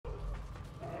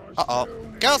Uh-oh.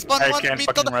 Chaos Bun I wants can't me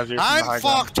to fucking die. res you from the I'm high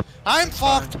ground. fucked! I'm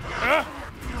fucked!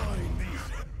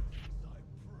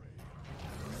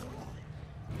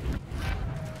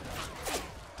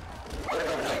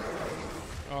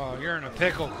 Oh, you're in a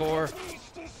pickle, Core.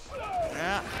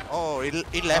 Yeah. Oh, he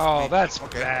left me. Oh, that's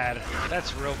okay. bad.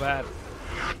 That's real bad.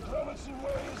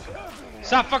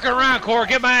 Stop fucking around, Core.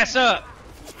 Get my ass up.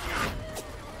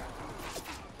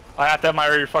 I have to have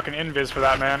my fucking invis for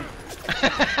that, man.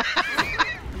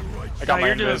 I got No, my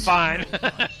you're doing invis. fine.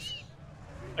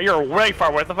 You're way far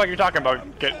away. What the fuck are you talking about?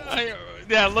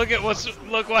 Yeah, look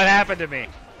what happened to me.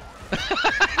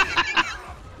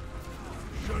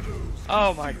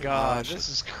 Oh my god, this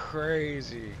is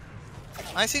crazy.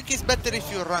 I think it's better if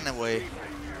you run away.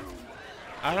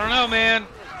 I don't know, man.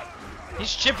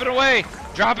 He's chipping away,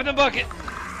 dropping the bucket.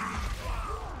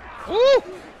 Woo!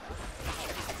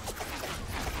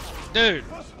 Dude,